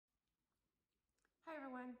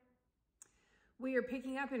everyone. We are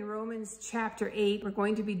picking up in Romans chapter 8. We're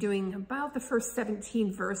going to be doing about the first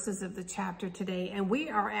 17 verses of the chapter today, and we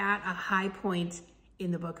are at a high point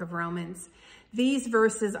in the book of Romans. These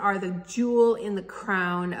verses are the jewel in the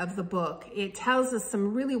crown of the book. It tells us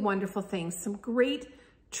some really wonderful things, some great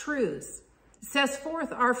truths. It sets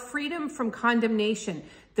forth our freedom from condemnation,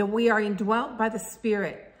 that we are indwelt by the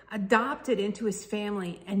Spirit, adopted into his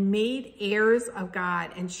family, and made heirs of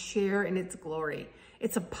God and share in its glory.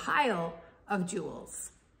 It's a pile of jewels.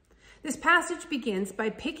 This passage begins by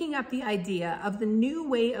picking up the idea of the new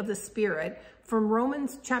way of the Spirit from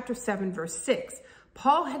Romans chapter 7, verse 6.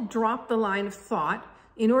 Paul had dropped the line of thought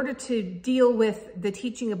in order to deal with the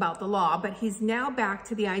teaching about the law, but he's now back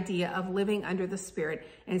to the idea of living under the Spirit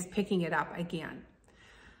and is picking it up again.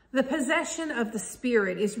 The possession of the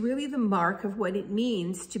Spirit is really the mark of what it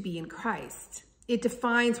means to be in Christ. It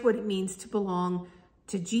defines what it means to belong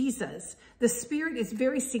to Jesus. The Spirit is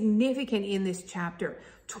very significant in this chapter.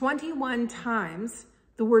 21 times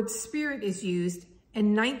the word Spirit is used,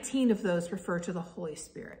 and 19 of those refer to the Holy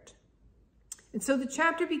Spirit. And so the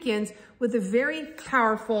chapter begins with a very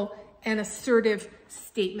powerful and assertive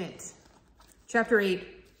statement. Chapter 8,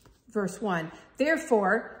 verse 1.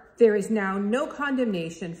 Therefore, there is now no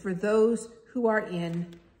condemnation for those who are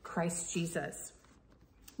in Christ Jesus.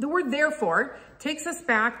 The word therefore takes us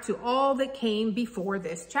back to all that came before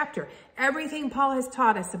this chapter. Everything Paul has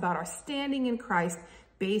taught us about our standing in Christ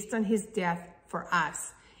based on his death for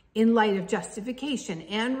us. In light of justification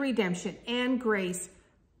and redemption and grace,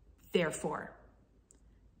 therefore,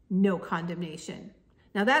 no condemnation.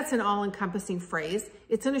 Now that's an all-encompassing phrase.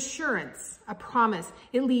 It's an assurance, a promise.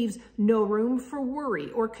 It leaves no room for worry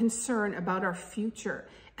or concern about our future.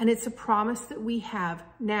 And it's a promise that we have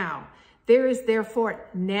now. There is therefore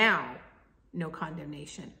now no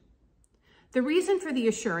condemnation. The reason for the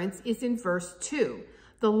assurance is in verse 2.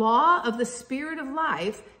 The law of the Spirit of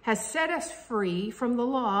life has set us free from the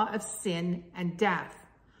law of sin and death.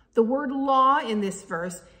 The word law in this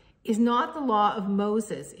verse is not the law of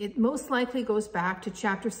Moses. It most likely goes back to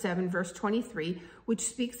chapter 7, verse 23, which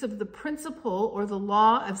speaks of the principle or the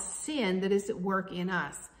law of sin that is at work in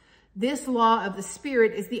us. This law of the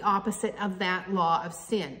Spirit is the opposite of that law of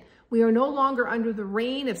sin. We are no longer under the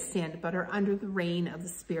reign of sin, but are under the reign of the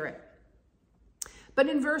Spirit. But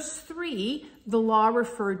in verse 3, the law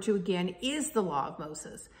referred to again is the law of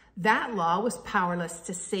Moses. That law was powerless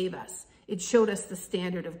to save us. It showed us the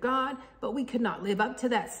standard of God, but we could not live up to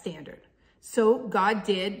that standard. So God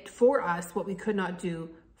did for us what we could not do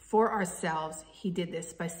for ourselves. He did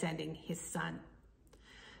this by sending his Son.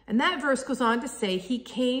 And that verse goes on to say, he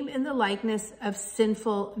came in the likeness of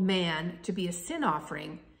sinful man to be a sin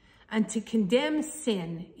offering and to condemn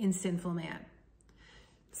sin in sinful man.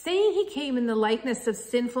 Saying he came in the likeness of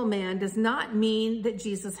sinful man does not mean that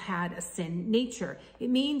Jesus had a sin nature. It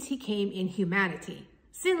means he came in humanity.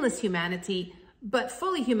 Sinless humanity, but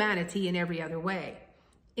fully humanity in every other way.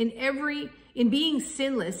 In being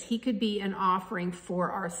sinless, he could be an offering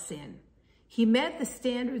for our sin. He met the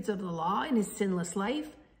standards of the law in his sinless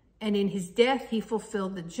life, and in his death, he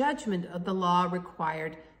fulfilled the judgment of the law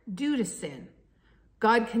required due to sin.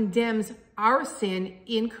 God condemns our sin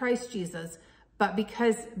in Christ Jesus, but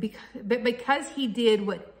because he did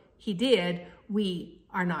what he did, we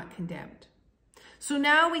are not condemned. So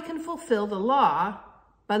now we can fulfill the law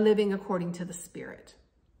by living according to the Spirit.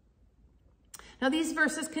 Now, these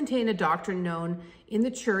verses contain a doctrine known in the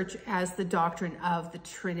church as the doctrine of the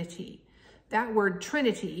Trinity. That word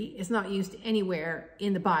Trinity is not used anywhere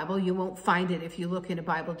in the Bible. You won't find it if you look in a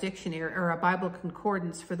Bible dictionary or a Bible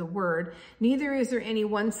concordance for the word. Neither is there any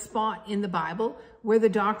one spot in the Bible where the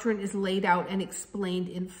doctrine is laid out and explained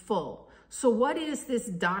in full. So what is this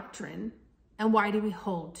doctrine and why do we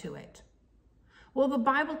hold to it? Well, the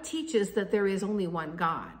Bible teaches that there is only one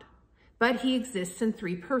God, but he exists in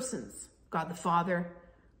three persons: God the Father,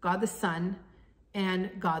 God the Son,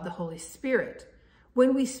 and God the Holy Spirit.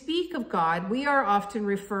 When we speak of God, we are often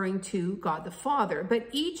referring to God the Father, but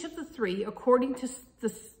each of the three, according to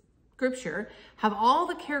the scripture, have all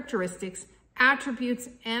the characteristics, attributes,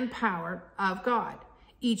 and power of God.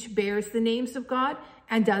 Each bears the names of God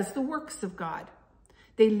and does the works of God.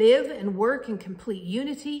 They live and work in complete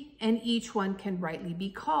unity, and each one can rightly be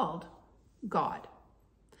called God.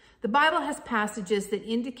 The Bible has passages that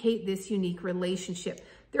indicate this unique relationship.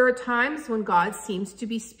 There are times when God seems to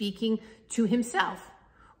be speaking to himself,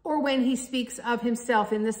 or when he speaks of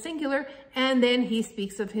himself in the singular, and then he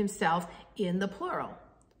speaks of himself in the plural.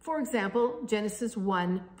 For example, Genesis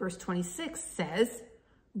 1, verse 26 says,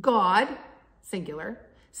 God, singular,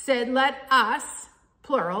 said, let us,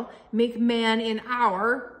 plural, make man in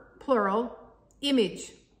our, plural,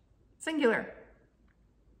 image, singular.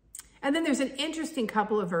 And then there's an interesting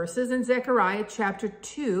couple of verses in Zechariah chapter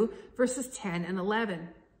 2, verses 10 and 11.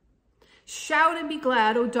 Shout and be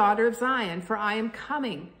glad, O daughter of Zion, for I am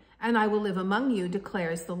coming, and I will live among you,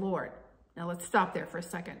 declares the Lord. Now let's stop there for a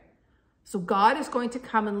second. So God is going to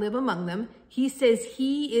come and live among them. He says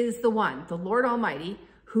he is the one, the Lord Almighty,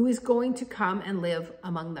 who is going to come and live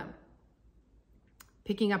among them.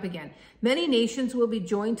 Picking up again. Many nations will be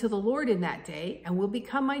joined to the Lord in that day and will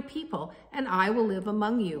become my people, and I will live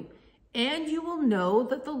among you. And you will know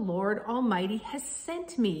that the Lord Almighty has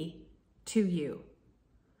sent me to you.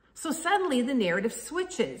 So suddenly the narrative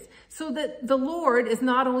switches so that the Lord is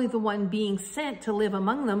not only the one being sent to live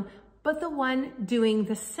among them, but the one doing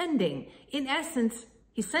the sending. In essence,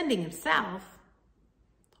 he's sending himself.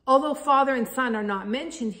 Although Father and Son are not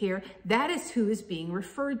mentioned here, that is who is being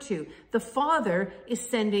referred to. The Father is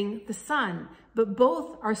sending the Son, but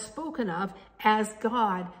both are spoken of as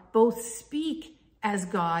God. Both speak as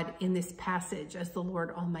God in this passage, as the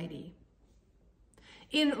Lord Almighty.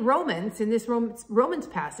 In this Romans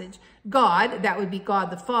passage, God, that would be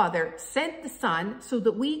God the Father, sent the Son so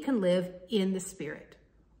that we can live in the Spirit.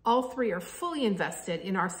 All three are fully invested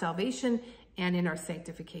in our salvation and in our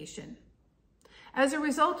sanctification. As a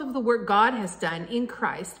result of the work God has done in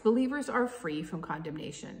Christ, believers are free from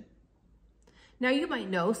condemnation. Now, you might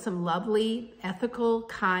know some lovely, ethical,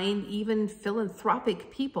 kind, even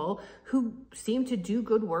philanthropic people who seem to do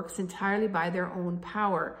good works entirely by their own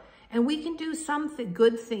power. And we can do some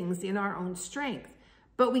good things in our own strength,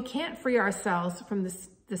 but we can't free ourselves from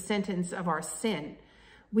the sentence of our sin.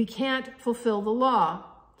 We can't fulfill the law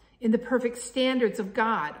in the perfect standards of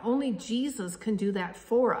God. Only Jesus can do that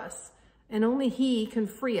for us, and only he can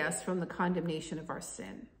free us from the condemnation of our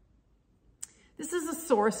sin. This is a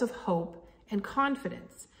source of hope and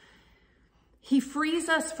confidence. He frees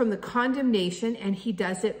us from the condemnation, and he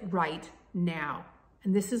does it right now.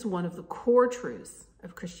 And this is one of the core truths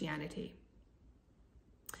of Christianity.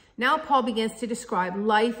 Now Paul begins to describe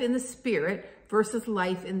life in the Spirit versus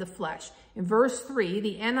life in the flesh. In verse 3,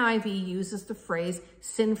 the NIV uses the phrase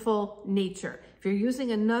sinful nature. If you're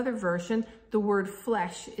using another version, the word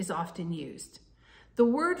flesh is often used. The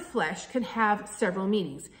word flesh can have several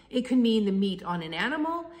meanings. It can mean the meat on an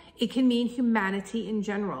animal. It can mean humanity in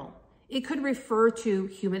general. It could refer to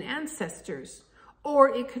human ancestors, or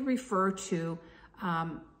it could refer to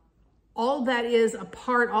all that is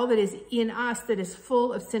in us that is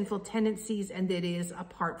full of sinful tendencies and that is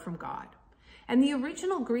apart from God. And the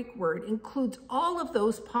original Greek word includes all of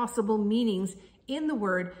those possible meanings in the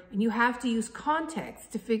word, and you have to use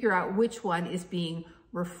context to figure out which one is being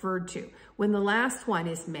referred to. When the last one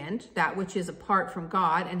is meant, that which is apart from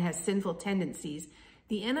God and has sinful tendencies,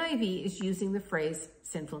 the NIV is using the phrase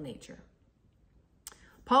sinful nature.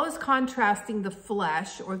 Paul is contrasting the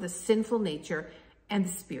flesh, or the sinful nature, and the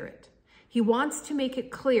Spirit. He wants to make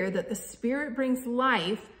it clear that the Spirit brings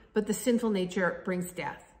life, but the sinful nature brings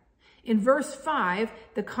death. In verse 5,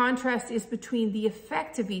 the contrast is between the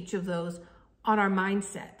effect of each of those on our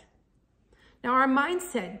mindset. Now, our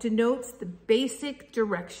mindset denotes the basic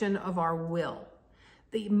direction of our will.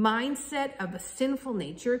 The mindset of a sinful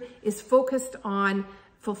nature is focused on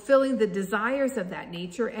fulfilling the desires of that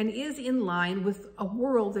nature and is in line with a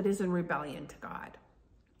world that is in rebellion to God.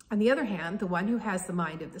 On the other hand, the one who has the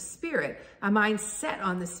mind of the Spirit, a mind set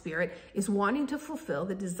on the Spirit, is wanting to fulfill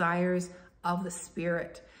the desires of the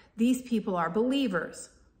Spirit. These people are believers.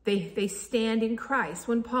 They stand in Christ.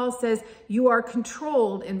 When Paul says you are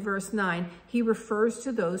controlled in verse 9, he refers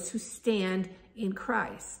to those who stand in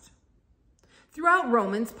Christ. Throughout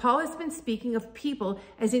Romans, Paul has been speaking of people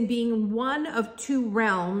as in being one of two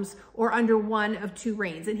realms or under one of two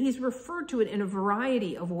reigns, and he's referred to it in a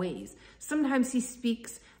variety of ways. Sometimes he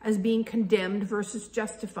speaks as being condemned versus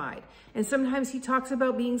justified, and sometimes he talks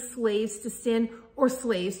about being slaves to sin or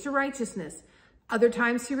slaves to righteousness. Other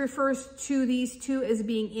times he refers to these two as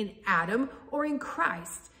being in Adam or in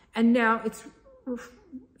Christ, and now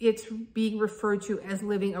it's being referred to as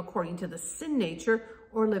living according to the sin nature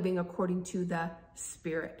or living according to the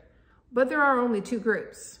Spirit. But there are only two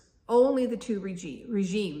groups, only the two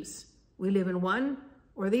regimes. We live in one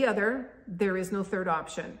or the other. There is no third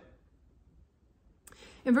option.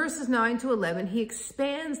 In verses 9 to 11, he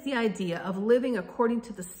expands the idea of living according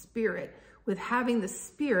to the Spirit, with having the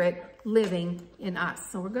Spirit living in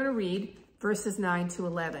us. So we're going to read verses 9 to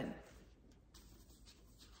 11.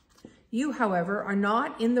 You, however, are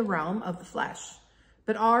not in the realm of the flesh,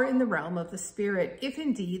 but are in the realm of the Spirit, if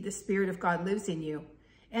indeed the Spirit of God lives in you.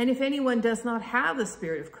 And if anyone does not have the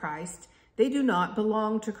Spirit of Christ, they do not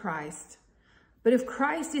belong to Christ. But if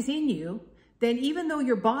Christ is in you, Then even though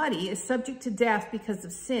your body is subject to death because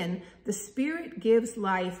of sin, the Spirit gives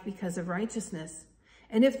life because of righteousness.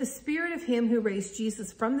 And if the Spirit of him who raised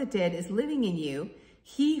Jesus from the dead is living in you,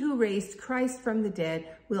 he who raised Christ from the dead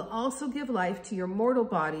will also give life to your mortal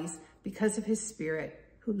bodies because of his Spirit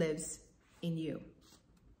who lives in you.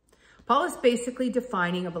 Paul is basically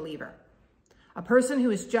defining a believer, a person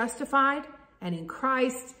who is justified and in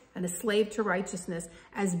Christ and a slave to righteousness,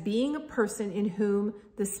 as being a person in whom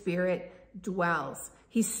the Spirit dwells.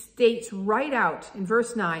 He states right out in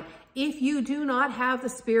verse 9, if you do not have the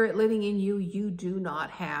Spirit living in you, you do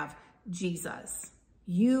not have Jesus.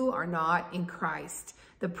 You are not in Christ.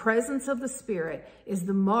 The presence of the Spirit is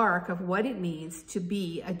the mark of what it means to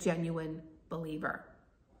be a genuine believer.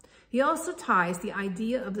 He also ties the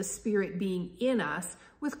idea of the Spirit being in us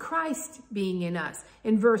with Christ being in us.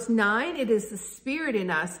 In verse 9, it is the Spirit in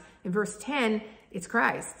us. In verse 10, it's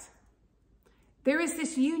Christ. There is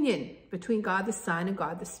this union between God the Son and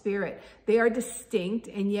God the Spirit. They are distinct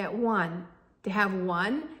and yet one. To have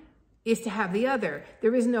one is to have the other.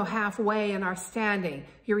 There is no halfway in our standing.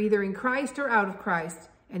 You're either in Christ or out of Christ,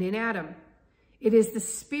 and in Adam. It is the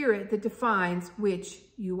Spirit that defines which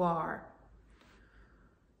you are.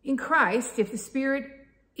 In Christ, if the Spirit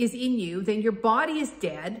is in you, then your body is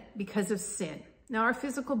dead because of sin. Now, our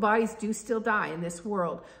physical bodies do still die in this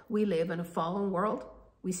world. We live in a fallen world.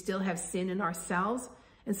 We still have sin in ourselves.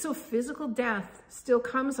 And so physical death still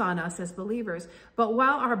comes on us as believers. But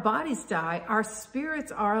while our bodies die, our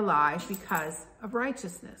spirits are alive because of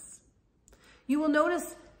righteousness. You will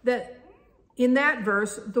notice that in that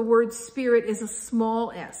verse, the word spirit is a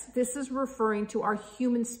small s. This is referring to our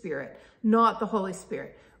human spirit, not the Holy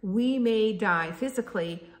Spirit. We may die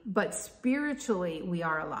physically, but spiritually we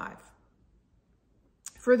are alive.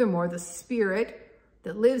 Furthermore, the Spirit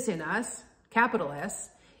that lives in us, capital S,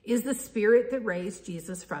 is the Spirit that raised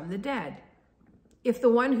Jesus from the dead. If the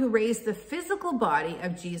one who raised the physical body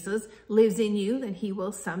of Jesus lives in you, then he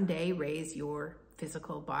will someday raise your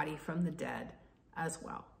physical body from the dead as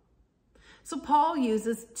well. So Paul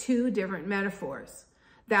uses two different metaphors,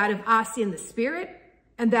 that of us in the Spirit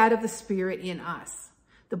and that of the Spirit in us.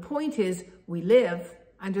 The point is, we live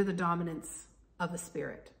under the dominance of the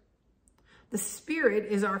Spirit. The Spirit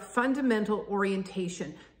is our fundamental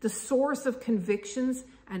orientation, the source of convictions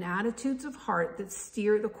and attitudes of heart that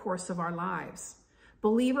steer the course of our lives.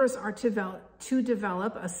 Believers are to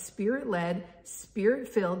develop a Spirit-led,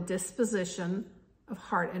 Spirit-filled disposition of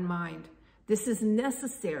heart and mind. This is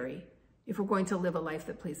necessary if we're going to live a life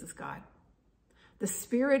that pleases God. The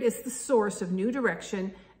Spirit is the source of new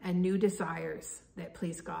direction and new desires that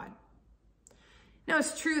please God. Now,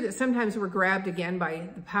 it's true that sometimes we're grabbed again by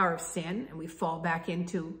the power of sin and we fall back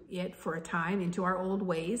into it for a time, into our old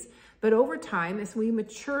ways. But over time, as we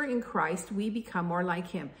mature in Christ, we become more like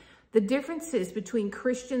him. The differences between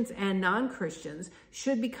Christians and non-Christians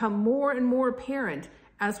should become more and more apparent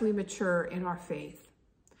as we mature in our faith.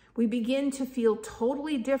 We begin to feel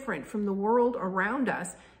totally different from the world around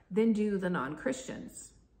us than do the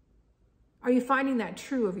non-Christians. Are you finding that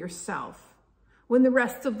true of yourself? When the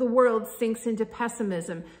rest of the world sinks into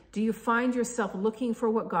pessimism, do you find yourself looking for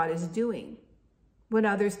what God is doing? When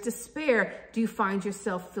others despair, do you find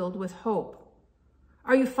yourself filled with hope?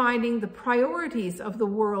 Are you finding the priorities of the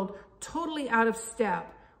world totally out of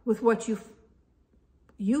step with what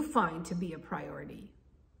you find to be a priority?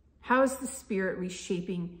 How is the Spirit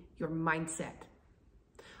reshaping your mindset?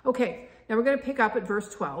 Okay, now we're going to pick up at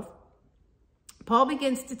verse 12. Paul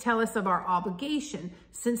begins to tell us of our obligation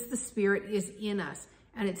since the Spirit is in us,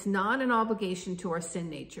 and it's not an obligation to our sin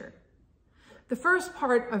nature. The first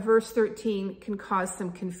part of verse 13 can cause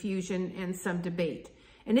some confusion and some debate.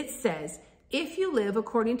 And it says, if you live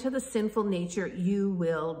according to the sinful nature, you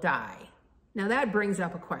will die. Now that brings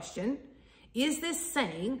up a question. Is this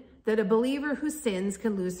saying that a believer who sins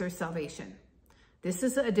can lose their salvation? This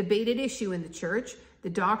is a debated issue in the church. The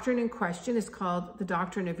doctrine in question is called the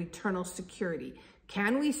doctrine of eternal security.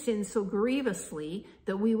 Can we sin so grievously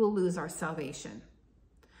that we will lose our salvation?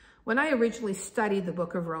 When I originally studied the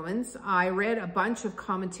book of Romans, I read a bunch of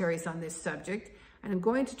commentaries on this subject, and I'm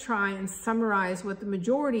going to try and summarize what the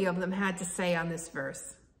majority of them had to say on this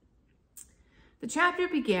verse. The chapter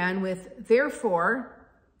began with, therefore,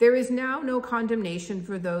 there is now no condemnation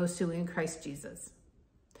for those who are in Christ Jesus.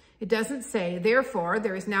 It doesn't say, therefore,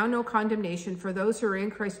 there is now no condemnation for those who are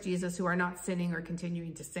in Christ Jesus who are not sinning or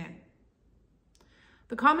continuing to sin.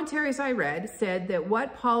 The commentaries I read said that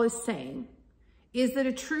what Paul is saying is that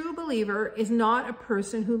a true believer is not a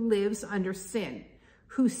person who lives under sin,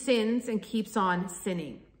 who sins and keeps on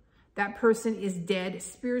sinning. That person is dead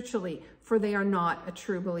spiritually, for they are not a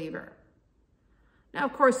true believer. Now,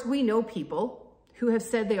 of course, we know people who have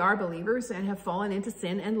said they are believers and have fallen into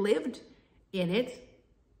sin and lived in it,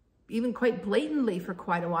 even quite blatantly for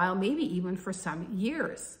quite a while, maybe even for some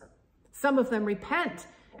years. Some of them repent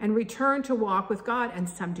and return to walk with God, and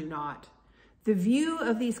some do not. The view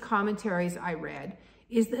of these commentaries I read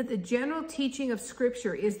is that the general teaching of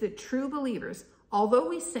Scripture is that true believers, although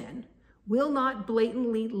we sin, will not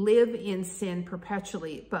blatantly live in sin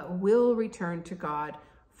perpetually, but will return to God,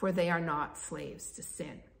 for they are not slaves to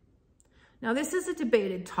sin. Now, this is a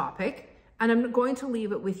debated topic, and I'm going to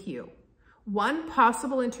leave it with you. One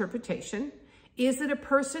possible interpretation is that a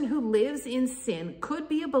person who lives in sin could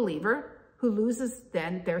be a believer who loses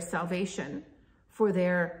then their salvation for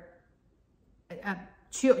their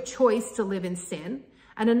choice to live in sin.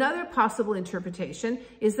 And another possible interpretation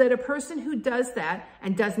is that a person who does that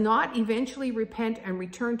and does not eventually repent and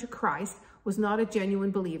return to Christ was not a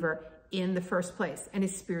genuine believer in the first place and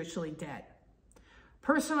is spiritually dead.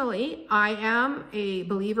 Personally, I am a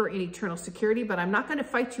believer in eternal security, but I'm not going to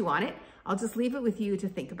fight you on it. I'll just leave it with you to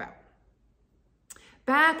think about.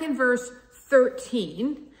 Back in verse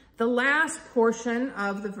 13, the last portion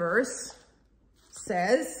of the verse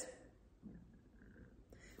says,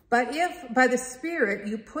 "But if by the Spirit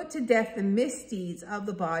you put to death the misdeeds of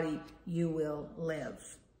the body, you will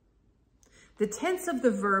live." The tense of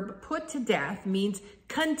the verb put to death means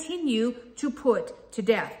continue to put to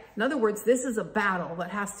death. In other words, this is a battle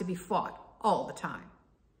that has to be fought all the time.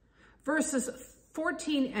 Verses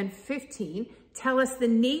 14 and 15 tell us the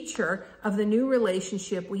nature of the new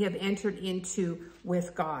relationship we have entered into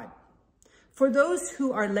with God. For those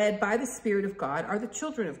who are led by the Spirit of God are the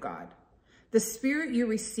children of God. The Spirit you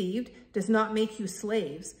received does not make you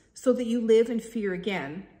slaves so that you live in fear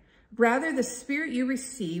again. Rather, the Spirit you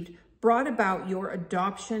received brought about your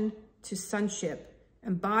adoption to sonship,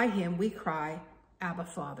 and by him we cry, Abba,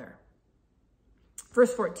 Father.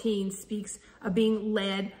 Verse 14 speaks of being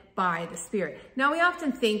led by the Spirit. Now, we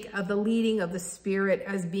often think of the leading of the Spirit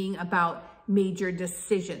as being about major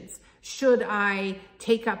decisions. Should I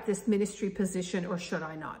take up this ministry position or should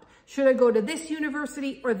I not? Should I go to this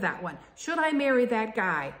university or that one? Should I marry that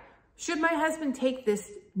guy? Should my husband take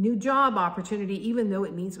this new job opportunity, even though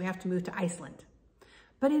it means we have to move to Iceland?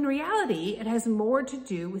 But in reality, it has more to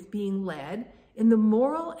do with being led in the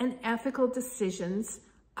moral and ethical decisions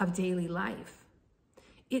of daily life.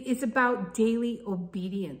 It is about daily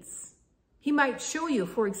obedience. He might show you,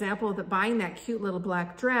 for example, that buying that cute little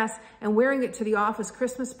black dress and wearing it to the office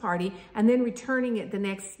Christmas party and then returning it the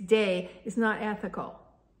next day is not ethical.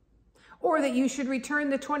 Or that you should return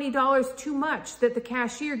the $20 too much that the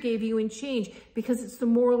cashier gave you in change because it's the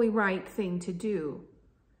morally right thing to do.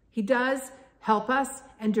 He does help us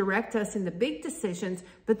and direct us in the big decisions,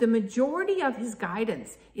 but the majority of his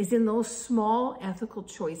guidance is in those small ethical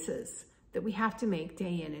choices that we have to make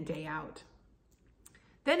day in and day out.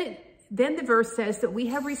 Then the verse says that we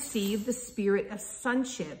have received the spirit of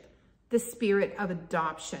sonship, the spirit of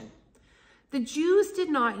adoption. The Jews did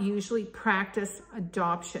not usually practice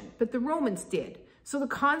adoption, but the Romans did. So the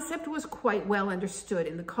concept was quite well understood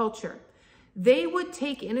in the culture. They would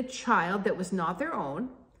take in a child that was not their own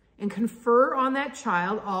and confer on that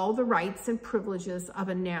child all the rights and privileges of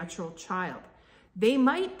a natural child. They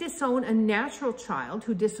might disown a natural child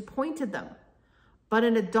who disappointed them, but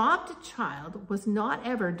an adopted child was not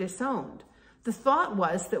ever disowned. The thought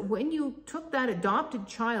was that when you took that adopted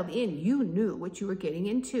child in, you knew what you were getting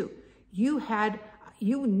into. You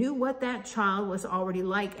knew what that child was already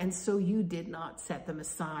like, and so you did not set them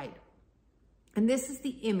aside. And this is the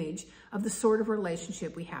image of the sort of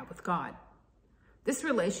relationship we have with God. This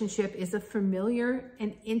relationship is a familiar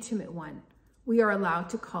and intimate one. We are allowed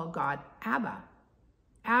to call God Abba.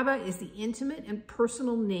 Abba is the intimate and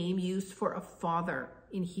personal name used for a father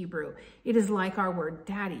in Hebrew. It is like our word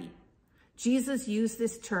daddy. Jesus used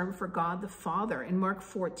this term for God the Father in Mark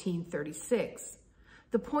 14:36.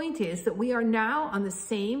 The point is that we are now on the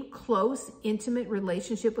same close, intimate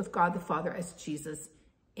relationship with God the Father as Jesus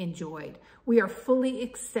enjoyed. We are fully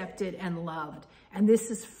accepted and loved, and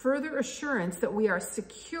this is further assurance that we are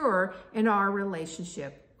secure in our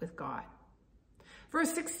relationship with God.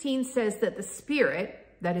 Verse 16 says that the Spirit,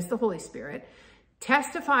 that is the Holy Spirit,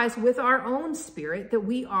 testifies with our own spirit that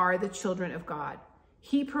we are the children of God.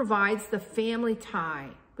 He provides the family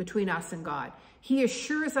tie between us and God. He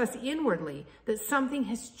assures us inwardly that something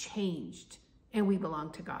has changed and we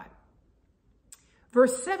belong to God.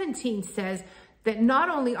 Verse 17 says that not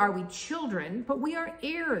only are we children, but we are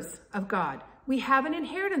heirs of God. We have an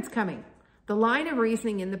inheritance coming. The line of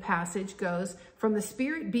reasoning in the passage goes from the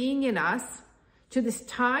Spirit being in us to this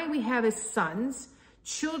tie we have as sons,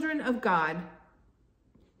 children of God,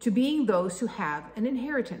 to being those who have an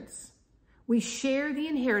inheritance. We share the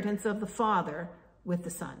inheritance of the Father with the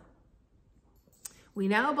Son. We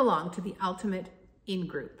now belong to the ultimate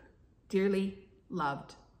in-group, dearly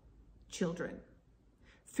loved children.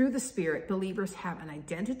 Through the Spirit, believers have an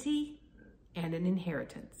identity and an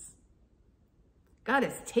inheritance. God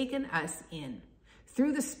has taken us in.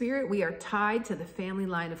 Through the Spirit, we are tied to the family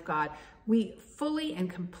line of God. We fully and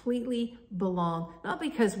completely belong, not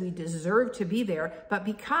because we deserve to be there, but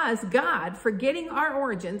because God, forgetting our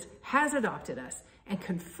origins, has adopted us and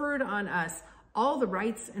conferred on us all the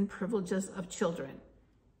rights and privileges of children.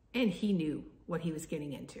 And he knew what he was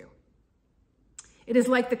getting into. It is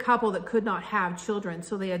like the couple that could not have children,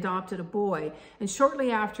 so they adopted a boy. And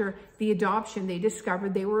shortly after the adoption, they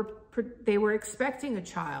discovered they were expecting a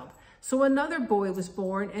child. So another boy was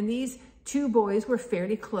born, and these two boys were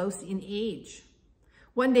fairly close in age.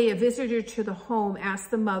 One day, a visitor to the home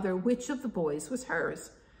asked the mother which of the boys was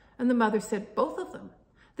hers. And the mother said, both of them.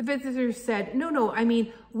 The visitor said, no, I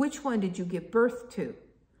mean, which one did you give birth to?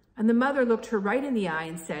 And the mother looked her right in the eye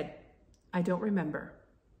and said, I don't remember.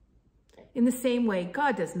 In the same way,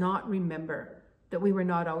 God does not remember that we were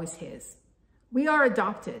not always his. We are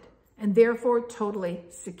adopted and therefore totally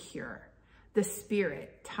secure. The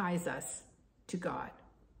Spirit ties us to God.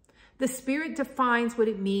 The Spirit defines what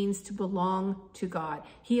it means to belong to God.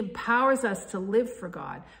 He empowers us to live for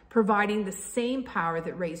God, providing the same power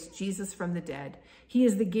that raised Jesus from the dead. He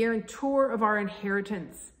is the guarantor of our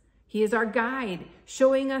inheritance. He is our guide,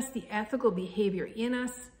 showing us the ethical behavior in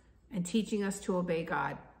us and teaching us to obey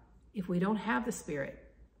God. If we don't have the Spirit,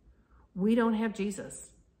 we don't have Jesus.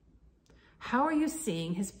 How are you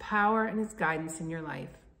seeing his power and his guidance in your life?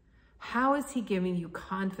 How is he giving you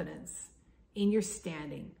confidence in your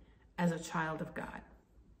standing as a child of God?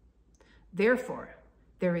 Therefore,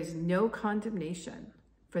 there is no condemnation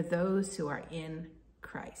for those who are in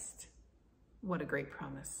Christ. What a great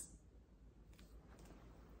promise.